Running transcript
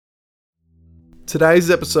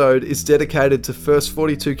Today's episode is dedicated to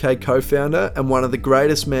First42K co-founder and one of the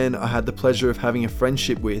greatest men I had the pleasure of having a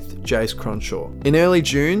friendship with, Jase Cronshaw. In early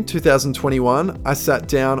June 2021, I sat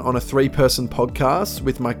down on a 3-person podcast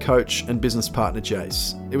with my coach and business partner,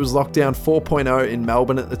 Jase. It was lockdown 4.0 in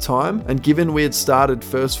Melbourne at the time, and given we had started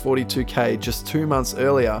First42K just 2 months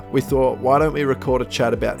earlier, we thought, why don't we record a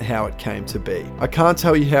chat about how it came to be? I can't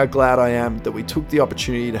tell you how glad I am that we took the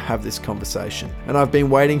opportunity to have this conversation, and I've been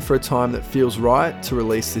waiting for a time that feels right to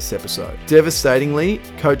release this episode. Devastatingly,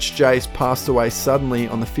 Coach Jase passed away suddenly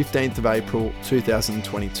on the 15th of April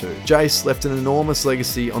 2022. Jase left an enormous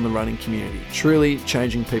legacy on the running community, truly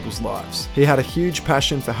changing people's lives. He had a huge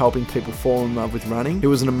passion for helping people fall in love with running. He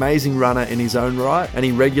was an amazing runner in his own right, and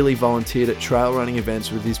he regularly volunteered at trail running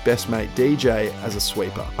events with his best mate DJ as a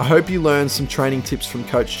sweeper. I hope you learned some training tips from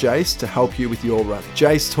Coach Jase to help you with your running.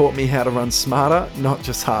 Jase taught me how to run smarter, not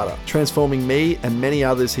just harder, transforming me and many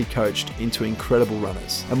others he coached into incredible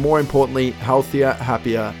runners, and more importantly, healthier,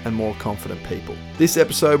 happier, and more confident people. This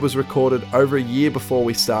episode was recorded over a year before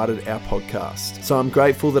we started our podcast, so I'm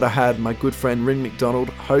grateful that I had my good friend Rin McDonald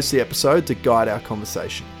host the episode to guide our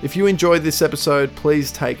conversation. If you enjoyed this episode,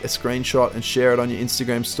 please take a screenshot and share it on your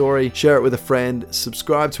Instagram story, share it with a friend,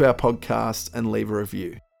 subscribe to our podcast, and leave a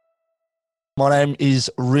review. My name is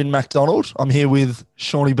Rin McDonald. I'm here with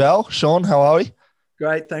Shawnee Bell. Sean, how are we?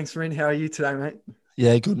 Great, thanks Rin. How are you today, mate?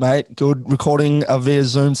 Yeah, good, mate. Good. Recording via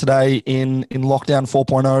Zoom today in lockdown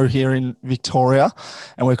 4.0 here in Victoria,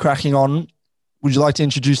 and we're cracking on. Would you like to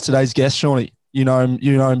introduce today's guest, Shawnee? You know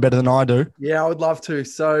him better than I do. Yeah, I would love to.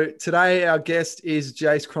 So today our guest is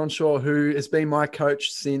Jase Cronshaw, who has been my coach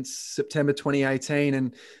since September 2018,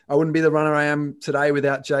 and I wouldn't be the runner I am today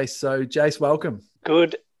without Jase. So Jase, welcome.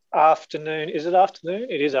 Good afternoon. Is it afternoon?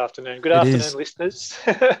 It is afternoon. Good afternoon, listeners.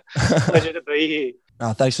 Pleasure to be here.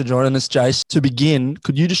 Thanks for joining us, Jase. To begin,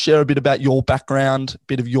 could you just share a bit about your background, a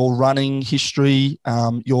bit of your running history?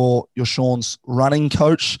 You're Sean's running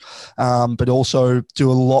coach, but also do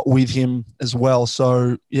a lot with him as well.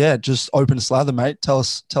 So yeah, just open slather, mate. Tell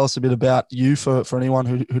us a bit about you for anyone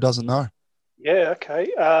who doesn't know. Yeah, okay.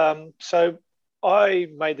 So I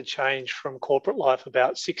made the change from corporate life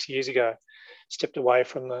about 6 years ago. Stepped away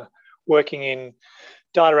from the working in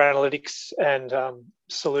data analytics and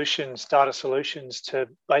data solutions to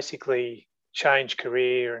basically change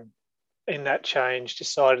career, and in that change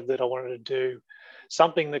decided that I wanted to do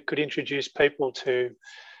something that could introduce people to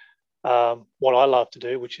what I love to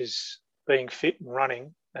do, which is being fit and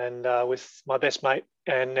running. And with my best mate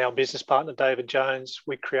and now business partner, David Jones,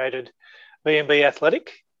 we created V&B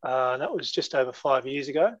Athletic. That was just over 5 years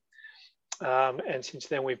ago. And since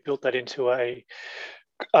then, we've built that into a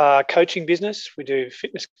coaching business. We do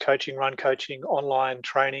fitness coaching, run coaching, online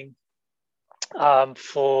training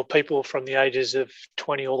for people from the ages of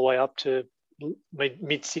 20 all the way up to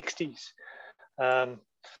mid 60s.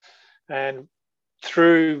 And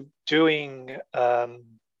through doing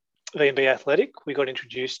V&B Athletic, we got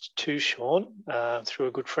introduced to Sean through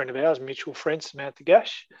a good friend of ours, mutual friend, Samantha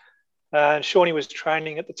Gash. And Shawnee was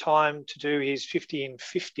training at the time to do his 50 in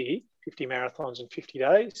 50 marathons in 50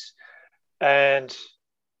 days, and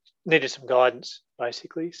needed some guidance,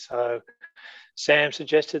 basically. So Sam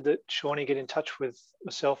suggested that Shawnee get in touch with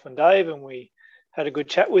myself and Dave, and we had a good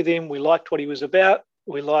chat with him. We liked what he was about.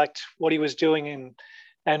 We liked what he was doing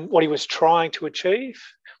and what he was trying to achieve.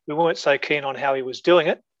 We weren't so keen on how he was doing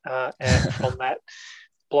it. And from that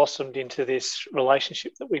blossomed into this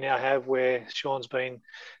relationship that we now have, where Sean's been,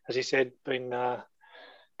 as he said,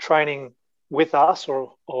 training with us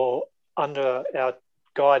or under our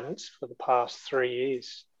guidance for the past 3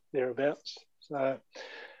 years, thereabouts. So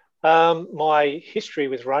my history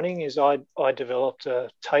with running is I developed a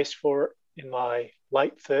taste for it in my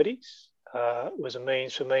late 30s. It was a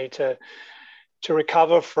means for me to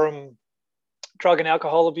recover from drug and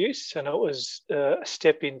alcohol abuse, and it was a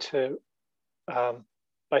step into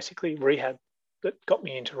basically rehab that got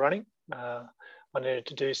me into running. I needed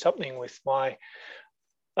to do something with my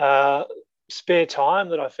spare time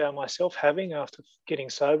that I found myself having after getting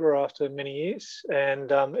sober after many years,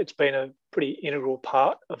 and it's been a pretty integral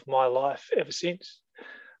part of my life ever since.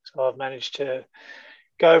 So I've managed to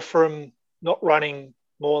go from not running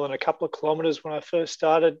more than a couple of kilometres when I first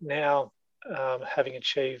started, now having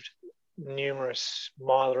achieved numerous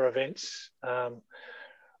miler events,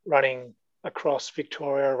 running across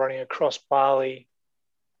Victoria, running across Bali,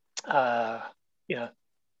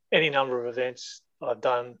 any number of events I've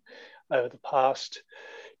done over the past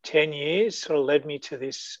 10 years sort of led me to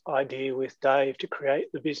this idea with Dave to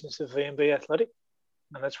create the business of V&B Athletic.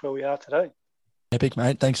 And that's where we are today. Epic,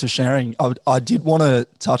 mate. Thanks for sharing. I did want to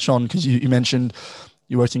touch on, because you mentioned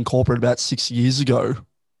you worked in corporate about 6 years ago,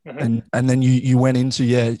 Mm-hmm. and then you went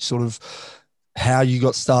into sort of how you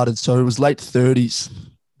got started. So it was late 30s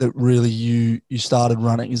that really you started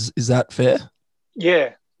running. Is that fair?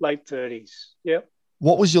 Yeah, late 30s. Yep.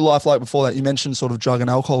 What was your life like before that? You mentioned sort of drug and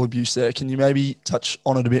alcohol abuse there. Can you maybe touch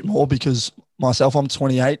on it a bit more? Because myself, I'm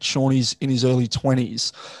 28. Shawnee's in his early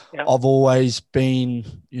 20s. Yep. I've always been,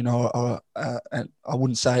 and I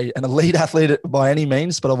wouldn't say an elite athlete by any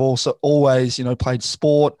means, but I've also always, played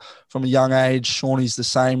sport from a young age. Shawnee's the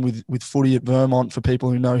same with footy at Vermont for people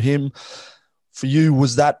who know him. For you,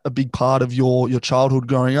 was that a big part of your childhood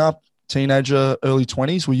growing up, teenager, early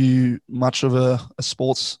 20s? Were you much of a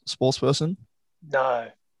sports person? No.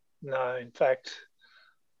 In fact,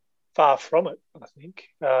 far from it, I think.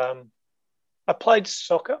 I played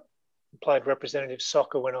soccer. I played representative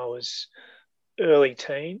soccer when I was early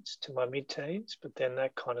teens to my mid-teens, but then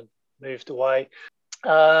that kind of moved away.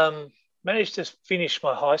 Managed to finish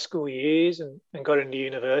my high school years and got into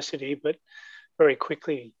university, but very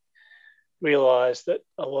quickly realised that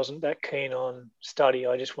I wasn't that keen on study.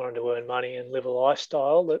 I just wanted to earn money and live a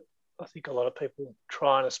lifestyle that I think a lot of people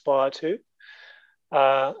try and aspire to.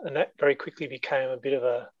 And that very quickly became a bit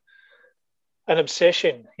of an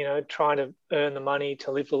obsession, trying to earn the money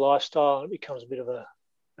to live the lifestyle. And it becomes a bit of what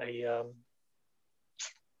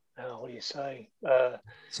do you say?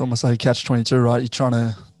 It's almost like a catch-22, right? You're trying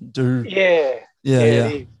to do. Yeah.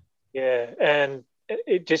 Yeah. And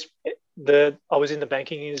I was in the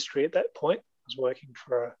banking industry at that point. I was working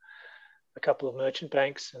for a couple of merchant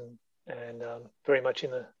banks and very much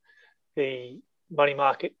in the money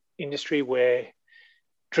market industry where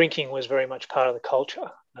drinking was very much part of the culture,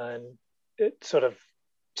 and it sort of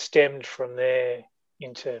stemmed from there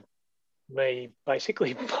into me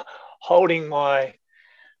basically holding my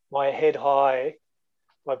head high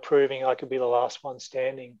by proving I could be the last one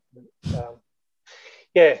standing.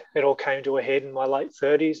 It all came to a head in my late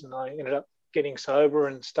 30s, and I ended up getting sober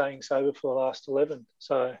and staying sober for the last 11.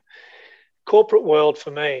 So corporate world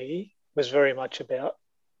for me was very much about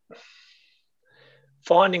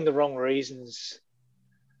finding the wrong reasons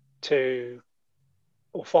or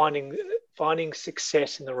finding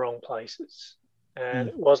success in the wrong places. And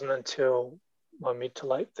it wasn't until my mid to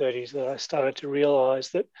late 30s that I started to realise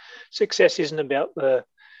that success isn't about the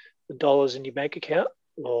dollars in your bank account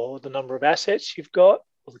or the number of assets you've got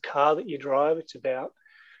or the car that you drive. It's about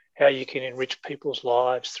how you can enrich people's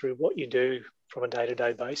lives through what you do from a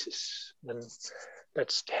day-to-day basis. And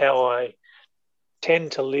that's how I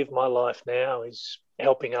tend to live my life now, is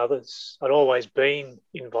helping others. I'd always been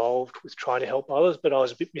involved with trying to help others, but I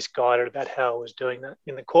was a bit misguided about how I was doing that.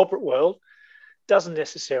 In the corporate world, it doesn't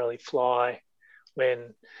necessarily fly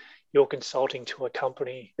when you're consulting to a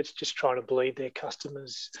company that's just trying to bleed their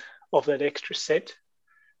customers of that extra cent.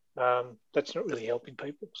 That's not really helping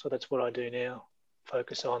people. So that's what I do now,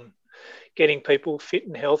 focus on getting people fit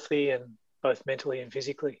and healthy, and both mentally and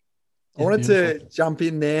physically. I wanted to jump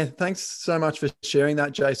in there. Thanks so much for sharing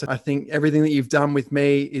that, Jase. I think everything that you've done with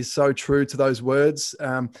me is so true to those words.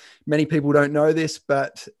 Many people don't know this,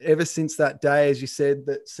 but ever since that day, as you said,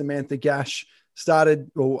 that Samantha Gash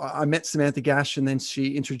started, or I met Samantha Gash and then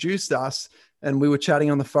she introduced us and we were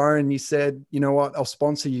chatting on the phone and you said, you know what, I'll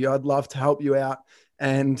sponsor you. I'd love to help you out.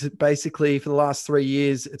 And basically for the last 3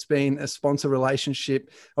 years, it's been a sponsor relationship,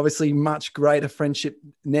 obviously much greater friendship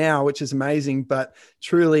now, which is amazing, but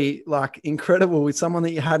truly like incredible with someone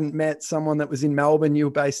that you hadn't met, someone that was in Melbourne, you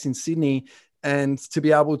were based in Sydney, and to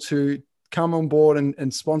be able to come on board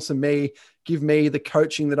and sponsor me, give me the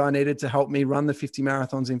coaching that I needed to help me run the 50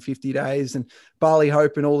 marathons in 50 days and Bali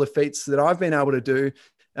Hope and all the feats that I've been able to do.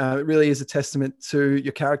 It really is a testament to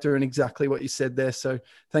your character and exactly what you said there. So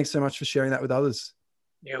thanks so much for sharing that with others.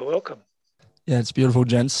 You're welcome. Yeah, it's beautiful,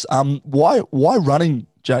 gents. Why running,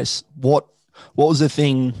 Jase? What was the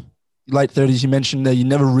thing? Late 30s, you mentioned that you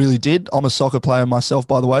never really did. I'm a soccer player myself,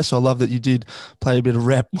 by the way, so I love that you did play a bit of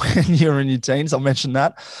rep when you were in your teens. I'll mention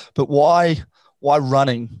that. But why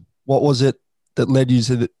running? What was it that led you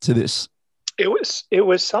to this? It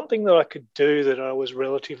was something that I could do that I was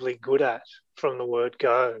relatively good at from the word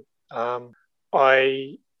go.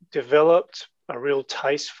 I developed a real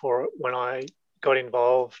taste for it when I got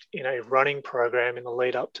involved in a running program in the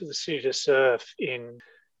lead up to the City to Surf in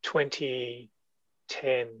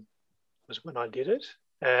 2010 was when I did it,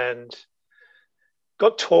 and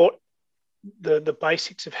got taught the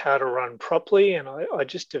basics of how to run properly, and I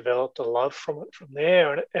just developed a love from it from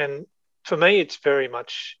there. And for me, it's very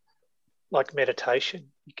much like meditation.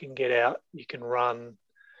 You can get out, you can run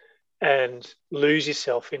and lose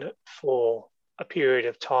yourself in it for a period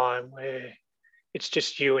of time where it's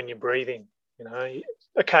just you and your breathing.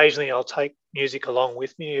 Occasionally I'll take music along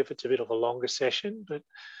with me if it's a bit of a longer session, but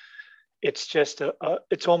it's just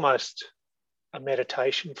it's almost a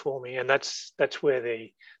meditation for me, and that's where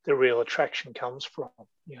the real attraction comes from.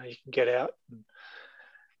 You know, you can get out and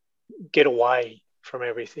get away from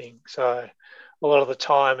everything. So a lot of the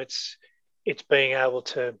time it's being able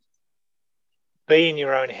to be in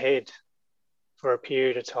your own head for a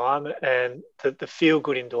period of time, and the feel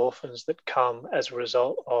good endorphins that come as a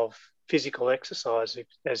result of physical exercise,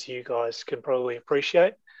 as you guys can probably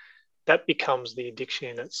appreciate, that becomes the addiction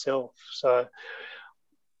in itself. So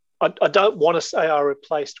I don't want to say I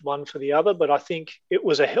replaced one for the other, but I think it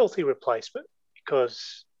was a healthy replacement,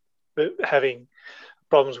 because having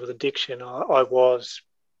problems with addiction, I was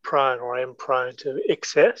prone, or I am prone to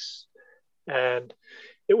excess, and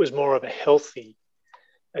it was more of a healthy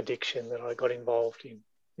addiction that I got involved in.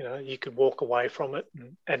 You know, you could walk away from it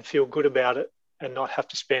and feel good about it and not have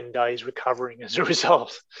to spend days recovering as a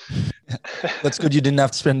result. That's good. You didn't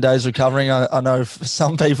have to spend days recovering. I know for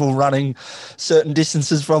some people running certain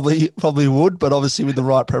distances probably would, but obviously with the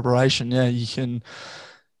right preparation, yeah, you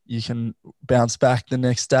can bounce back the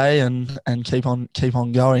next day and keep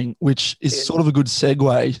on going, which is sort of a good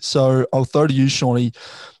segue. So I'll throw to you, Shawnee.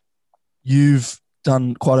 You've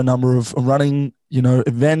done quite a number of running,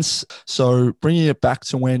 events. So bringing it back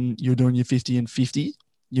to when you were doing your 50 and 50,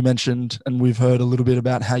 you mentioned, and we've heard a little bit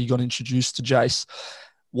about how you got introduced to Jase.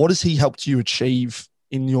 What has he helped you achieve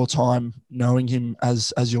in your time knowing him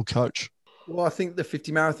as your coach? Well, I think the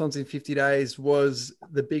 50 marathons in 50 days was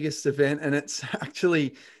the biggest event. And it's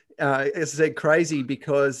actually, as I said, crazy,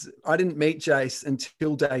 because I didn't meet Jase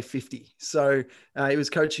until day 50. So he was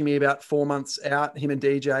coaching me about 4 months out. Him and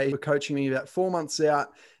DJ were coaching me about 4 months out.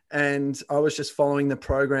 And I was just following the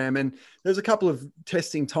program. And there was a couple of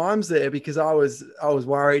testing times there, because I was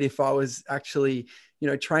worried if I was actually,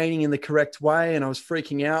 training in the correct way. And I was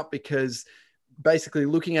freaking out because basically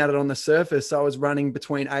looking at it on the surface, I was running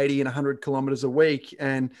between 80 and 100 kilometers a week.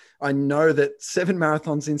 And I know that 7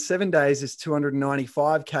 marathons in 7 days is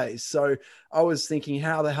 295 Ks. So I was thinking,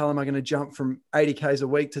 how the hell am I going to jump from 80 Ks a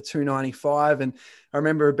week to 295? And I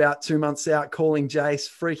remember about 2 months out calling Jase,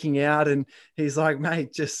 freaking out. And he's like,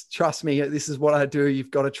 mate, just trust me. This is what I do.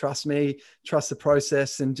 You've got to trust me, trust the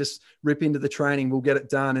process, and just rip into the training. We'll get it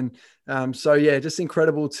done. And so, yeah, just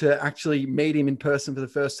incredible to actually meet him in person for the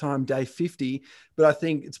first time, day 50. But I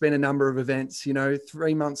think it's been a number of events,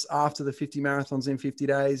 3 months after the 50 marathons in 50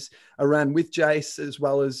 days, I ran with Jase, as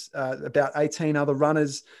well as about 18 other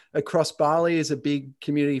runners across Bali. Is a big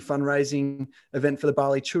community fundraising event for the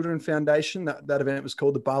Bali Children Foundation. That event was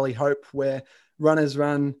called the Bali Hope, where runners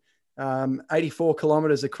run 84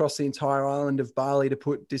 kilometers across the entire island of Bali to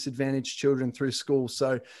put disadvantaged children through school.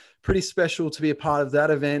 So pretty special to be a part of that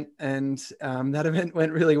event. And that event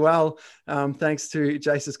went really well, thanks to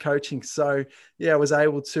Jase's coaching. So yeah, I was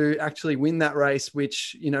able to actually win that race,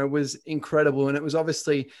 which, was incredible. And it was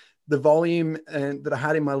obviously the volume that I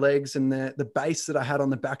had in my legs and the base that I had on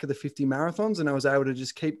the back of the 50 marathons. And I was able to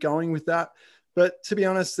just keep going with that. But to be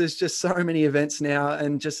honest, there's just so many events now,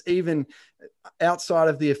 and just even outside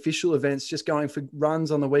of the official events, just going for runs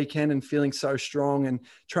on the weekend and feeling so strong, and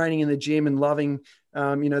training in the gym and loving,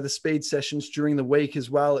 the speed sessions during the week as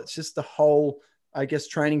well. It's just the whole, I guess,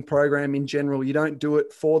 training program in general. You don't do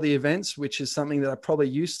it for the events, which is something that I probably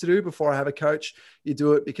used to do before I have a coach. You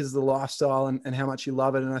do it because of the lifestyle and how much you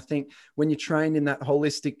love it. And I think when you train in that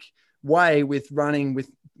holistic way, with running, with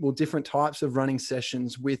different types of running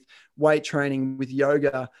sessions, with weight training, with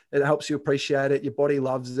yoga, it helps you appreciate it. Your body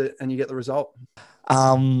loves it, and you get the result.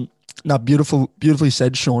 No, beautifully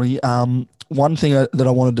said, Shawnee. One thing that I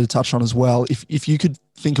wanted to touch on as well, if you could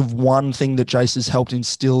think of one thing that Jase has helped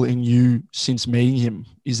instill in you since meeting him,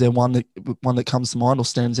 is there one that comes to mind or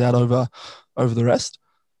stands out over the rest?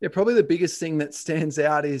 Yeah, probably the biggest thing that stands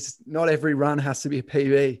out is not every run has to be a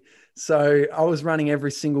PB. So I was running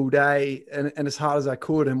every single day and as hard as I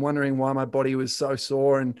could, and wondering why my body was so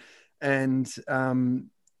sore. And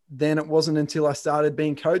then it wasn't until I started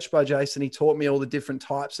being coached by Jase, and he taught me all the different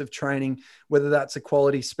types of training, whether that's a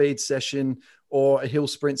quality speed session or a hill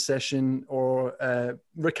sprint session or a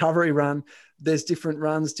recovery run. There's different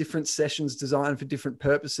runs, different sessions designed for different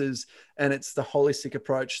purposes. And it's the holistic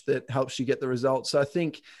approach that helps you get the results. So I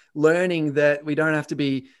think learning that we don't have to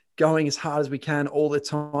be going as hard as we can all the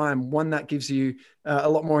time. One, that gives you a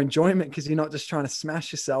lot more enjoyment, because you're not just trying to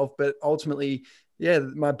smash yourself, but ultimately, yeah,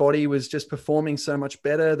 my body was just performing so much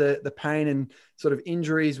better. The pain and sort of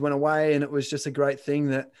injuries went away, and it was just a great thing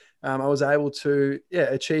that I was able to,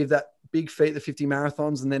 achieve that big feat, the 50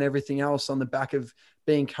 marathons, and then everything else on the back of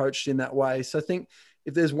being coached in that way. So I think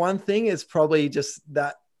if there's one thing, it's probably just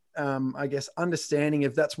that I guess, understanding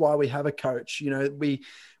of that's why we have a coach.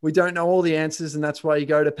 We don't know all the answers, and that's why you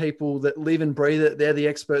go to people that live and breathe it. They're the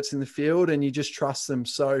experts in the field, and you just trust them.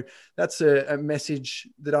 So that's a message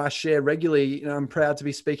that I share regularly. I'm proud to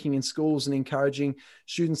be speaking in schools and encouraging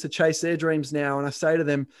students to chase their dreams now. And I say to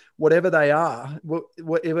them, whatever they are,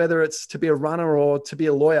 whether it's to be a runner or to be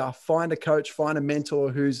a lawyer, find a coach, find a mentor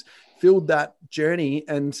who's filled that journey,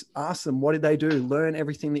 and ask them, what did they do? Learn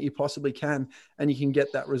everything that you possibly can, and you can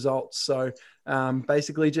get that result. So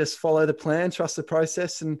basically just follow the plan, trust the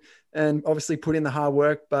process, and obviously put in the hard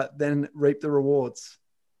work, but then reap the rewards.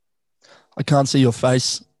 I can't see your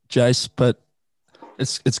face, Jase, but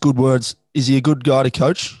it's good words. Is he a good guy to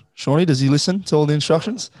coach, Shawnee? Does he listen to all the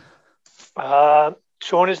instructions?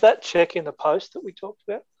 Sean, is that check in the post that we talked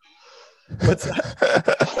about? What's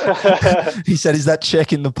that? He said, is that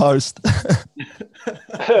check in the post?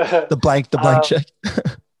 the blank check.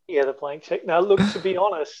 Yeah, the blank check. Now, look, to be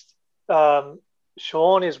honest,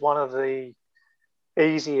 Sean is one of the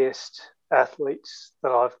easiest athletes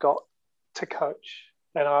that I've got to coach.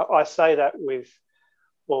 And I say that with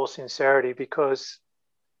all sincerity, because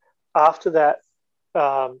after that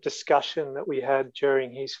discussion that we had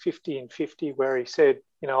during his 50 and 50, where he said,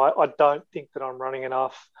 I don't think that I'm running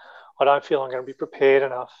enough. I don't feel I'm going to be prepared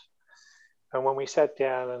enough. And when we sat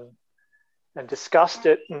down and discussed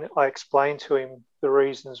it, and I explained to him the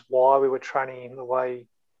reasons why we were training him the way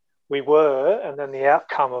we were, and then the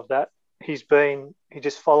outcome of that, he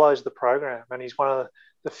just follows the program. And he's one of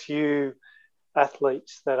the few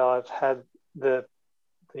athletes that I've had the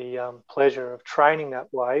pleasure of training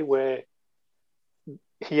that way, where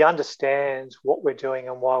he understands what we're doing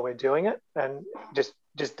and why we're doing it, and just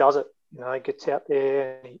does it. He gets out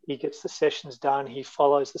there and he gets the sessions done. He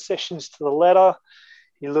follows the sessions to the letter.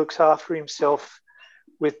 He looks after himself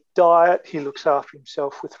with diet. He looks after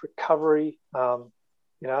himself with recovery.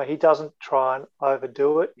 He doesn't try and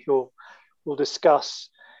overdo it. We'll discuss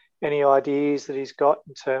any ideas that he's got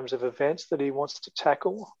in terms of events that he wants to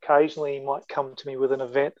tackle. Occasionally, he might come to me with an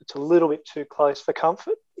event that's a little bit too close for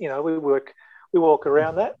comfort. We walk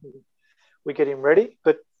around that and we get him ready.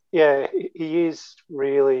 But yeah, he is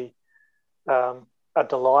really a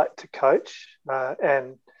delight to coach,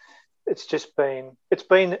 and it's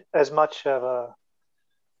been as much of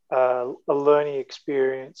a learning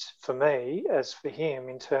experience for me as for him,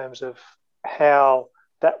 in terms of how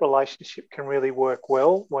that relationship can really work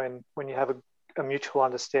well when you have a mutual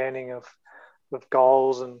understanding of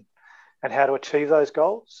goals and how to achieve those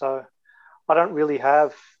goals. So I don't really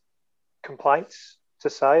have complaints to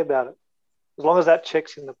say about it, as long as that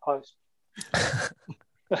check's in the post.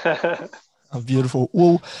 Oh, beautiful.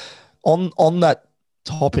 Well, on that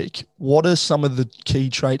topic, what are some of the key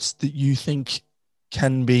traits that you think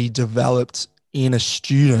can be developed in a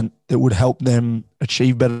student that would help them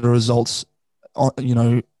achieve better results,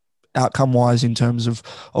 outcome-wise, in terms of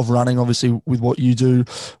running, obviously with what you do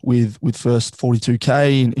with First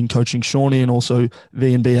 42K in coaching Shawnee, and also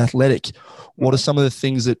V&B Athletic? What are some of the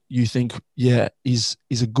things that you think, is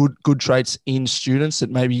a good traits in students that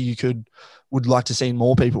maybe you would like to see in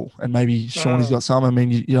more people? And maybe Shawnee's got some. I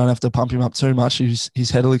mean, you don't have to pump him up too much.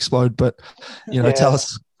 His head will explode. But, tell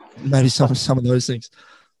us maybe some of those things.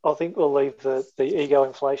 I think we'll leave the ego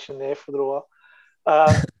inflation there for a little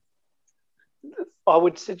while. I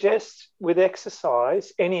would suggest with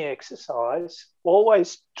exercise, any exercise,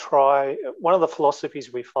 always try. One of the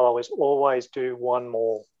philosophies we follow is always do one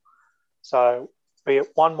more. So be it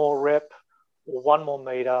one more rep, or one more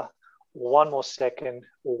meter, or one more second,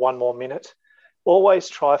 or one more minute. Always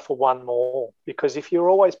try for one more, because if you're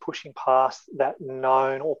always pushing past that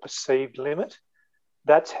known or perceived limit,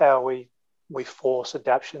 that's how we force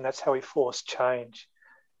adaptation. That's how we force change.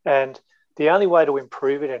 And the only way to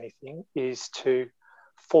improve at anything is to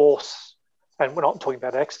force, and we're not talking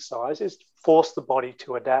about exercise, is force the body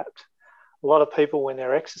to adapt. A lot of people, when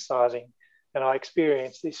they're exercising, and I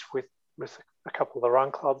experience this with a couple of the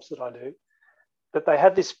run clubs that I do, that they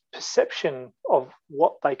have this perception of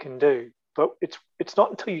what they can do. But it's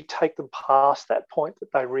not until you take them past that point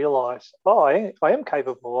that they realise, I am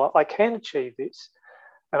capable, I can achieve this,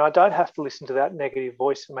 and I don't have to listen to that negative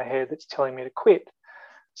voice in my head that's telling me to quit.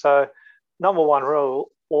 So number one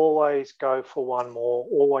rule, always go for one more,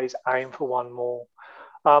 always aim for one more.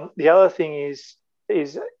 The other thing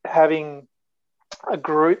is having a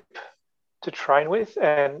group to train with,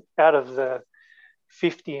 and out of the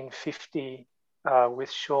 50 and 50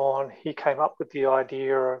 with Sean, he came up with the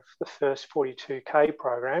idea of the First 42K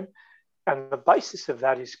program, and the basis of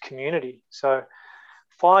that is community. So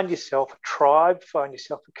find yourself a tribe, find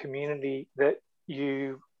yourself a community that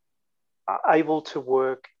you are able to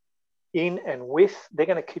work in and with. They're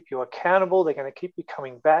going to keep you accountable. They're going to keep you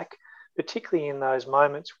coming back, particularly in those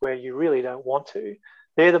moments where you really don't want to.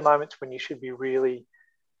 They're the moments when you should be really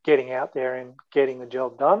getting out there and getting the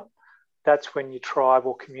job done. That's when your tribe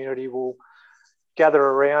or community will gather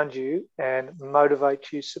around you and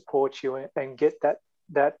motivate you, support you, and get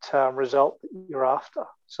that result that you're after.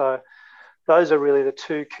 So those are really the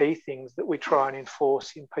two key things that we try and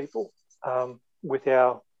enforce in people with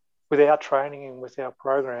our training and with our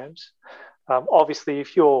programs. Obviously,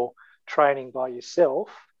 if you're training by yourself,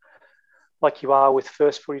 like you are with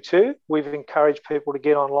First 42, we've encouraged people to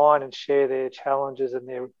get online and share their challenges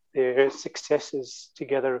and their successes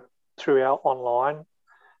together through our online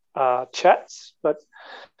chats. But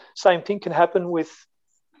same thing can happen with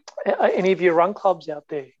any of your run clubs out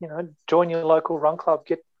there. You know, join your local run club,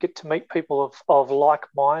 get to meet people of like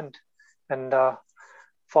mind, and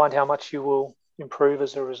find how much you will improve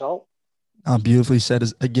as a result. Beautifully said.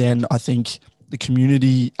 Again, I think the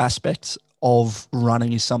community aspect of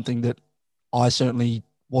running is something that I certainly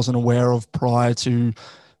wasn't aware of prior to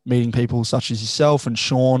meeting people such as yourself and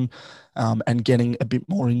Sean, and getting a bit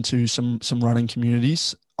more into some running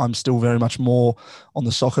communities. I'm still very much more on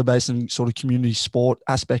the soccer based and sort of community sport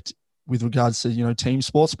aspect with regards to, you know, team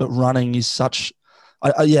sports, but running is such,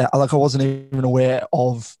 I wasn't even aware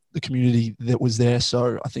of the community that was there.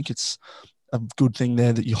 So I think it's a good thing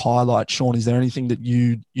there that you highlight. Sean, is there anything that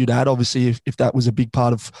you'd add? Obviously, if that was a big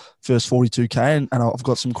part of First 42K, and I've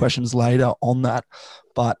got some questions later on that,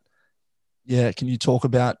 but yeah, can you talk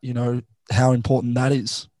about, you know, how important that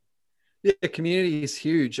is? Yeah, community is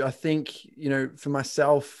huge. I think, you know, for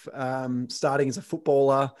myself, starting as a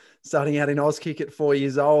footballer, starting out in Auskick at 4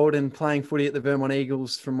 years old and playing footy at the Vermont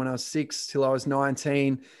Eagles from when I was 6 till I was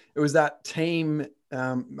 19, it was that team,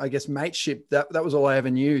 mateship, that was all I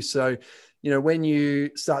ever knew. So, you know, when you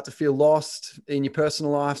start to feel lost in your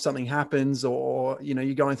personal life, something happens, or, you know,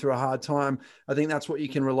 you're going through a hard time, I think that's what you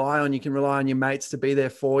can rely on. You can rely on your mates to be there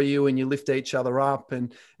for you, and you lift each other up.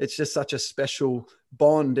 And it's just such a special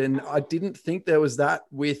bond. And I didn't think there was that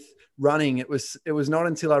with running. It was not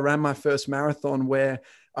until I ran my first marathon where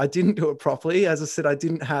I didn't do it properly. As I said, I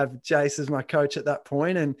didn't have Jase as my coach at that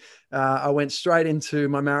point. And I went straight into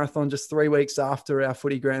my marathon just 3 weeks after our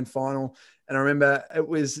footy grand final. And I remember I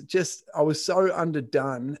was so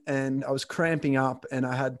underdone and I was cramping up and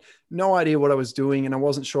I had no idea what I was doing. And I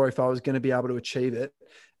wasn't sure if I was going to be able to achieve it.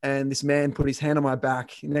 And this man put his hand on my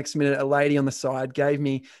back. Next minute, a lady on the side gave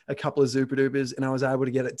me a couple of Zupa Dupas and I was able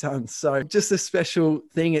to get it done. So just a special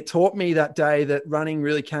thing. It taught me that day that running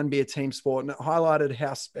really can be a team sport, and it highlighted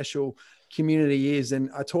how special community is. And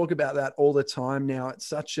I talk about that all the time now. It's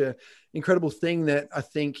such an incredible thing that I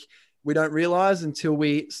think we don't realize until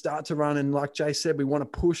we start to run. And like Jay said, we want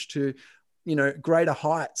to push to, you know, greater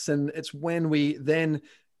heights. And it's when we then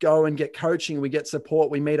go and get coaching, we get support,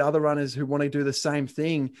 we meet other runners who want to do the same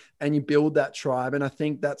thing, and you build that tribe. And I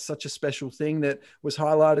think that's such a special thing that was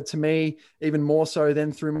highlighted to me even more so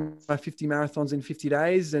than through my 50 marathons in 50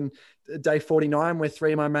 days. And day 49, where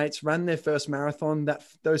 3 of my mates ran their first marathon,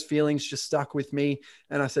 those feelings just stuck with me.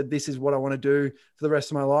 And I said, this is what I want to do for the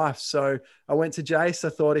rest of my life. So I went to Jase. I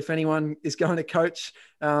thought, if anyone is going to coach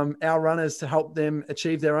our runners to help them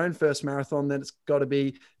achieve their own first marathon, then it's got to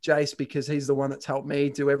be Jase, because he's the one that's helped me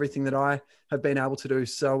do everything that I have been able to do.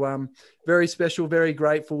 So very special, very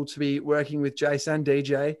grateful to be working with Jase and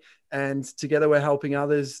DJ, and together we're helping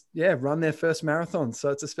others, run their first marathon. So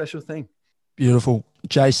it's a special thing. Beautiful.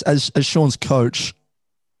 Jase, as Sean's coach,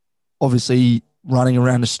 obviously running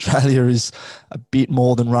around Australia is a bit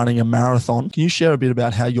more than running a marathon. Can you share a bit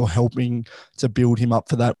about how you're helping to build him up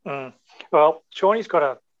for that? Well, Shawnee's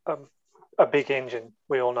got a big engine.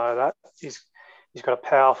 We all know that. He's got a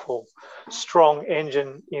powerful, strong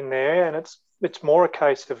engine in there, and it's more a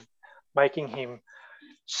case of making him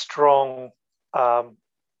strong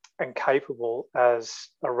and capable as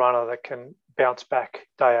a runner that can bounce back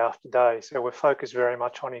day after day. So we're focused very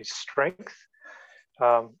much on his strength,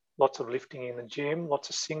 lots of lifting in the gym, lots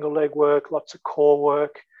of single leg work, lots of core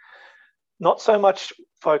work. Not so much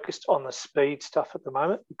focused on the speed stuff at the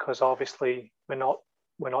moment, because obviously we're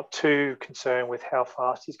not too concerned with how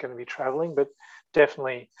fast he's going to be traveling, but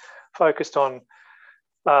definitely focused on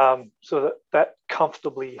sort of that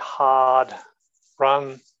comfortably hard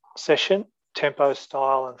run session, tempo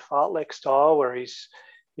style and fartlek style, where he's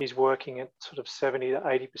working at sort of 70 to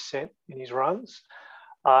 80% in his runs.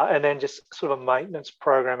 And then just sort of a maintenance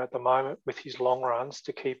program at the moment with his long runs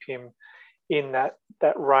to keep him in that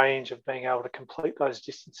range of being able to complete those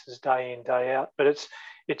distances day in, day out. But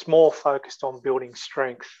it's more focused on building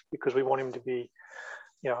strength, because we want him to be,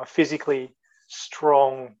 you know, a physically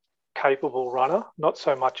strong capable runner, not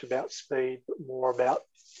so much about speed, but more about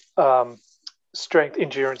strength,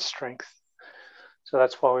 endurance strength. So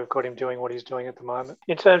that's why we've got him doing what he's doing at the moment.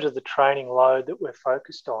 In terms of the training load that we're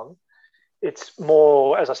focused on, it's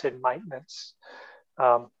more, as I said, maintenance,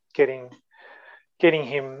 getting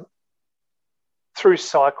him through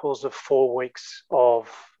cycles of 4 weeks of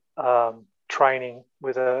training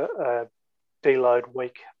with a deload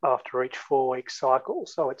week after each 4-week cycle.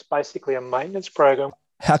 So it's basically a maintenance program.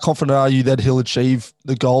 How confident are you that he'll achieve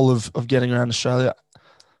the goal of getting around Australia?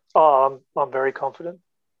 Oh, I'm very confident.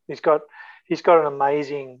 He's got an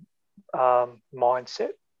amazing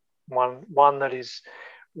mindset, one that is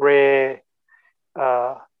rare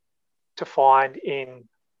to find in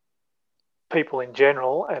people in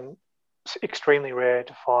general, and extremely rare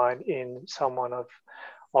to find in someone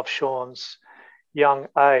of Sean's young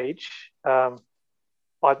age. I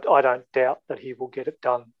don't doubt that he will get it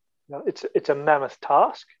done. You know, it's a mammoth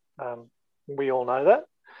task. We all know that.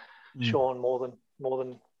 Sean more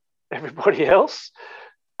than everybody else.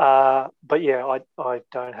 But yeah, I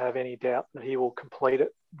don't have any doubt that he will complete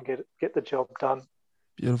it and get the job done.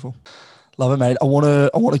 Beautiful. Love it, mate. I want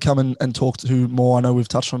to come and talk to more. I know we've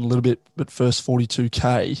touched on a little bit, but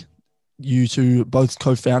First42K, you two both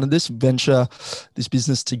co-founded this venture, this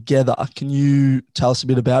business together. Can you tell us a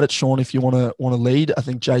bit about it, Sean, if you want to lead? I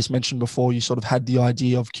think Jase mentioned before you sort of had the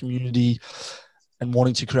idea of community and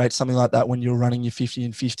wanting to create something like that when you were running your 50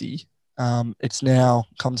 and 50. It's now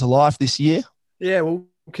come to life this year. Yeah, well,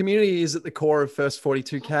 community is at the core of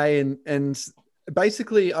First42K, and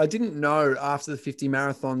basically I didn't know after the 50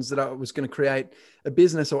 marathons that I was going to create a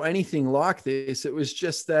business or anything like this. It was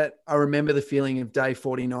just that I remember the feeling of day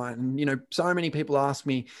 49. And, you know, so many people ask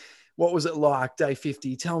me, what was it like day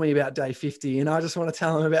 50? Tell me about day 50. And I just want to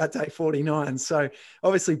tell them about day 49. So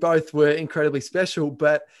obviously both were incredibly special,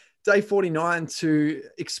 but day 49, to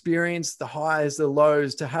experience the highs, the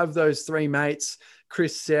lows, to have those three mates,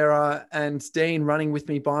 Chris, Sarah, and Dean running with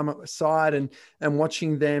me by my side and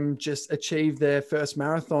watching them just achieve their first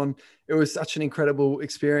marathon. It was such an incredible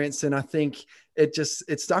experience. And I think it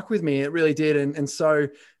stuck with me. It really did. And so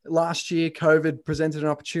last year, COVID presented an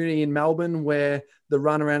opportunity in Melbourne where the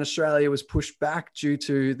run around Australia was pushed back due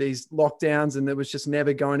to these lockdowns, and it was just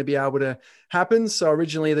never going to be able to happen. So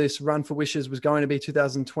originally this Run for Wishes was going to be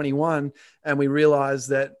 2021, and we realized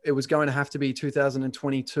that it was going to have to be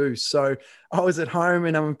 2022. So I was at home,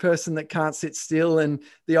 and I'm a person that can't sit still, and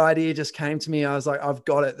the idea just came to me. I was like, I've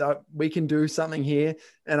got it. We can do something here.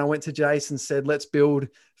 And I went to Jase and said, let's build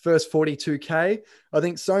First42K. I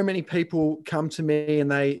think so many people come to me and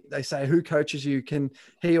they say, who coaches you? Can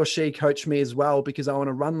he or she coach me as well? Because I want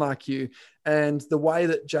to run like you. And the way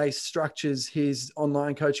that Jase structures his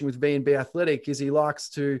online coaching with V&B Athletic is he likes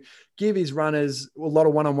to give his runners a lot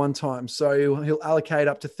of one-on-one time. So he'll allocate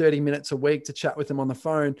up to 30 minutes a week to chat with them on the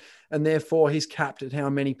phone. And therefore he's capped at how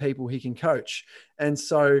many people he can coach. And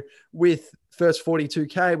so with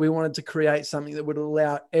First42K, we wanted to create something that would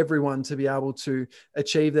allow everyone to be able to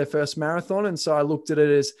achieve their first marathon. And so I looked at it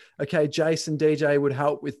as, okay, Jase and DJ would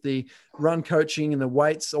help with the run coaching and the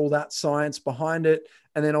weights, all that science behind it.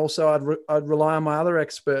 And then also I'd rely on my other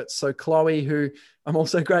experts. So Chloe, who I'm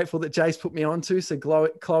also grateful that Jase put me onto. So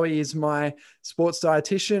Chloe is my sports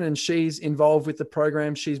dietitian, and she's involved with the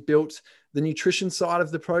program. She's built the nutrition side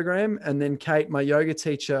of the program. And then Kate, my yoga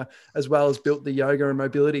teacher, as well, as built the yoga and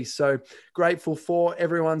mobility. So grateful for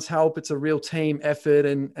everyone's help. It's a real team effort,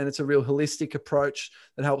 and it's a real holistic approach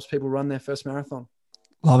that helps people run their first marathon.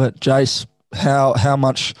 Love it. Jase, how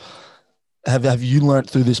much have you learnt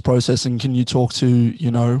through this process, and can you talk to,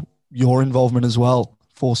 your involvement as well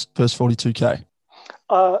for First42K?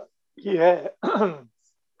 Yeah.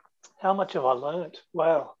 How much have I learnt?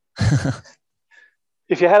 Wow.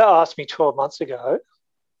 If you had asked me 12 months ago,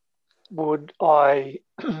 would I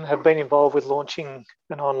have been involved with launching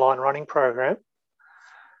an online running program?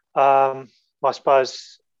 I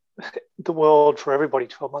suppose the world for everybody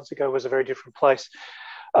 12 months ago was a very different place.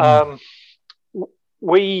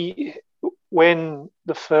 When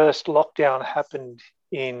the first lockdown happened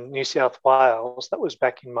in New South Wales, that was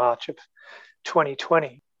back in March of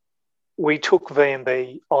 2020, we took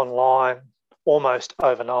V&B online almost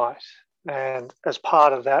overnight. And as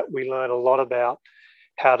part of that, we learned a lot about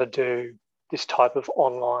how to do this type of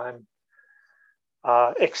online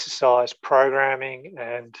exercise programming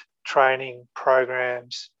and training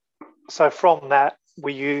programs. So from that,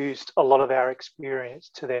 we used a lot of our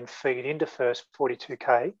experience to then feed into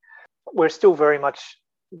First42K. We're still very much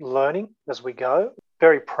learning as we go.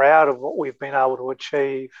 Very proud of what we've been able to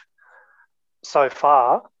achieve so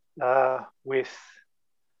far with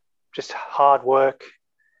just hard work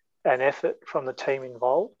and effort from the team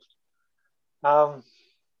involved. Um,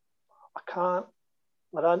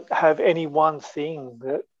 I don't have any one thing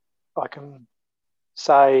that I can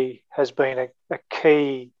say has been a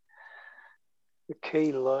key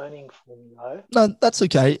learning for me though. No, that's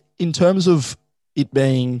okay. In terms of it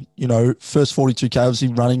being, first 42K,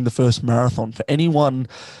 obviously running the first marathon, for anyone,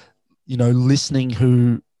 listening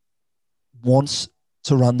who wants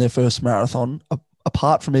to run their first marathon,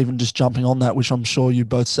 apart from even just jumping on that, which I'm sure you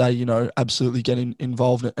both say, absolutely getting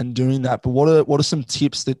involved and doing that. But what are some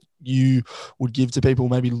tips that you would give to people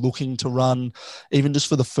maybe looking to run, even just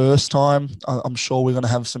for the first time? I'm sure we're going to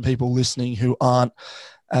have some people listening who aren't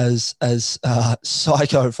as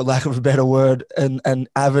psycho, for lack of a better word, and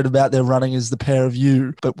avid about their running as the pair of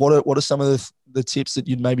you. But what are some of the tips that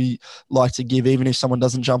you'd maybe like to give, even if someone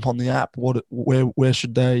doesn't jump on the app? Where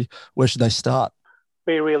should they start?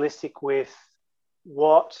 Be realistic with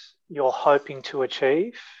what you're hoping to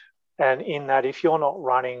achieve, and in that, if you're not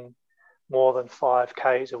running more than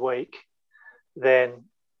 5Ks a week, then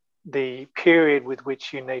the period with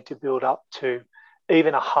which you need to build up to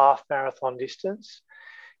even a half marathon distance,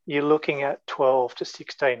 you're looking at 12 to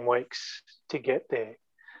 16 weeks to get there.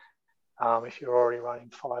 If you're already running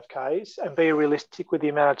 5Ks, and be realistic with the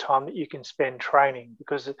amount of time that you can spend training,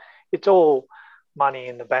 because it's all money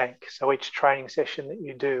in the bank. So each training session that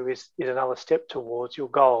you do is another step towards your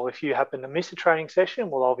goal. If you happen to miss a training session,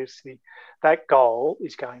 well, obviously that goal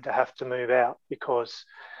is going to have to move out, because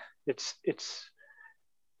it's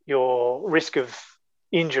your risk of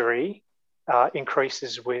injury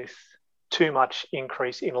increases with too much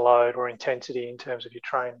increase in load or intensity in terms of your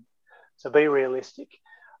training. So be realistic.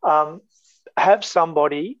 Have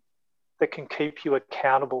somebody that can keep you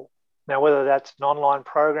accountable. Now, whether that's an online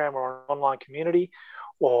program or an online community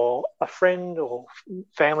or a friend or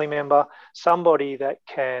family member, somebody that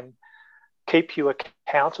can keep you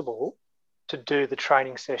accountable to do the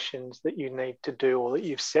training sessions that you need to do or that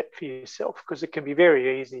you've set for yourself, because it can be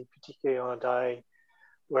very easy, particularly on a day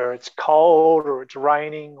where it's cold or it's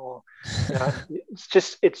raining, or it's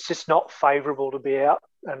just not favourable to be out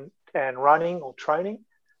and running or training.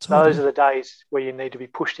 Totally. Those are the days where you need to be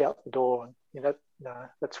pushed out the door, and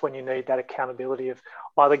that's when you need that accountability of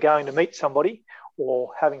either going to meet somebody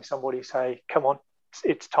or having somebody say, "Come on,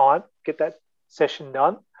 it's time, get that session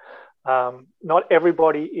done." Not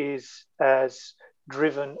everybody is as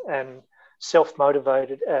driven and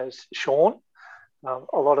self-motivated as Sean. A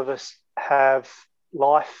lot of us have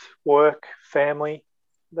life, work, family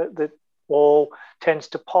that all tends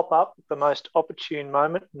to pop up at the most opportune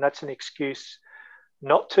moment, and that's an excuse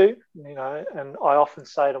not to, and I often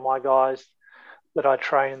say to my guys that I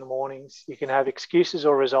train in the mornings, you can have excuses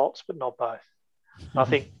or results, but not both. Mm-hmm. I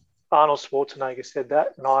think Arnold Schwarzenegger said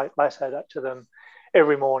that, and I say that to them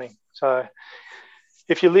every morning. So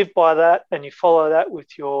if you live by that and you follow that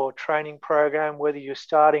with your training program, whether you're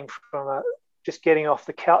starting from just getting off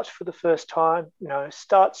the couch for the first time,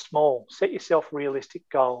 start small, set yourself realistic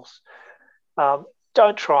goals.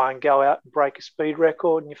 Don't try and go out and break a speed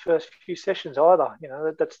record in your first few sessions either.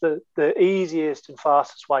 That's the easiest and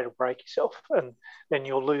fastest way to break yourself, and then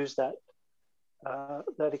you'll lose that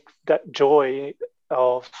joy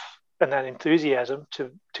of and that enthusiasm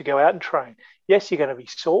to go out and train. Yes, you're going to be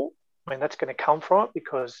sore. I mean, that's going to come from it,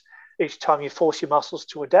 because each time you force your muscles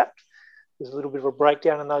to adapt, there's a little bit of a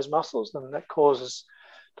breakdown in those muscles, and that causes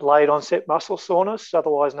delayed onset muscle soreness,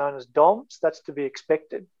 otherwise known as DOMS. That's to be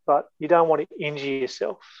expected, but you don't want to injure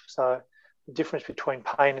yourself. So the difference between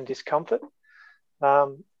pain and discomfort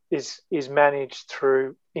is managed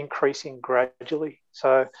through increasing gradually.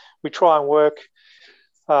 So we try and work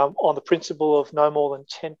on the principle of no more than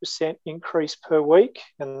 10% increase per week,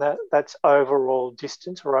 and that's overall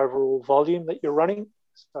distance or overall volume that you're running.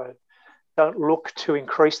 So don't look to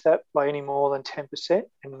increase that by any more than 10%,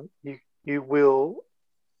 and you will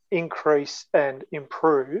increase and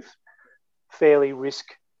improve fairly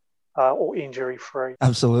risk or injury free.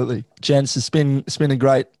 Absolutely. Jens, it's been a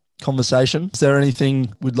great conversation. Is there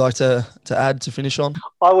anything we'd like to add to finish on?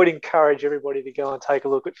 I would encourage everybody to go and take a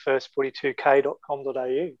look at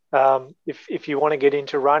first42k.com.au. If you want to get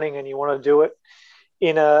into running and you want to do it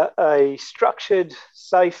in a structured,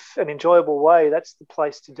 safe and enjoyable way, that's the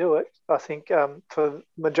place to do it. I think for the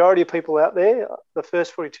majority of people out there, the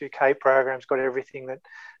First42K program's got everything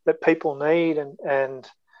that people need, and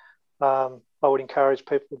I would encourage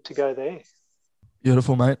people to go there.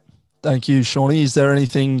 Beautiful, mate. Thank you, Shawnee. Is there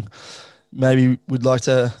anything maybe we'd like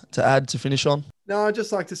to add to finish on? No, I'd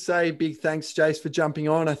just like to say big thanks, Jase, for jumping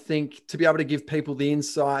on. I think to be able to give people the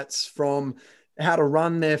insights from how to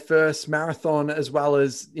run their first marathon, as well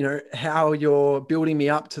as, how you're building me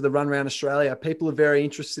up to the Run Around Australia. People are very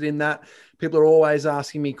interested in that. people are always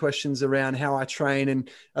asking me questions around how I train. And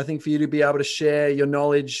I think for you to be able to share your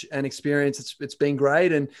knowledge and experience, it's been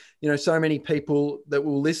great. And, so many people that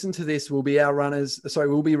will listen to this will be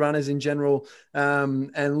will be runners in general,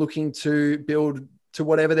 and looking to build to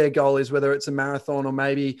whatever their goal is, whether it's a marathon or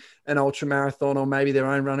maybe an ultra marathon or maybe their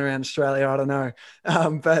own run around Australia. I don't know.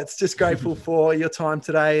 But it's just grateful for your time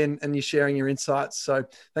today and you sharing your insights. So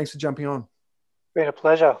thanks for jumping on. Been a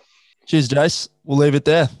pleasure. Cheers, Jase. We'll leave it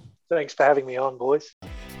there. Thanks for having me on, boys.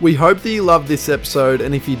 We hope that you loved this episode,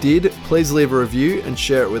 and if you did, please leave a review and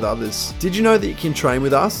share it with others. Did you know that you can train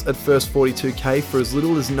with us at First42K for as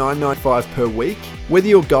little as $9.95 per week? Whether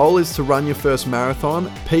your goal is to run your first marathon,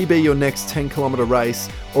 PB your next 10-kilometer race,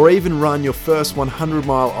 or even run your first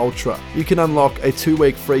 100-mile ultra, you can unlock a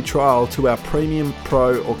 2-week free trial to our premium,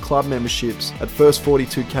 pro, or club memberships at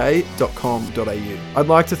first42k.com.au. I'd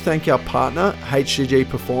like to thank our partner, HGG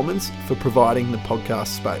Performance, for providing the podcast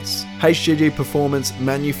space. HGG Performance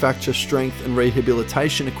manufacture strength and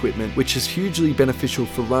rehabilitation equipment, which is hugely beneficial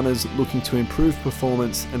for runners looking to improve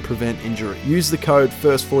performance and prevent injury. Use the code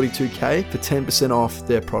First42K for 10% off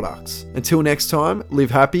their products. Until next time,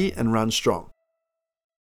 live happy and run strong.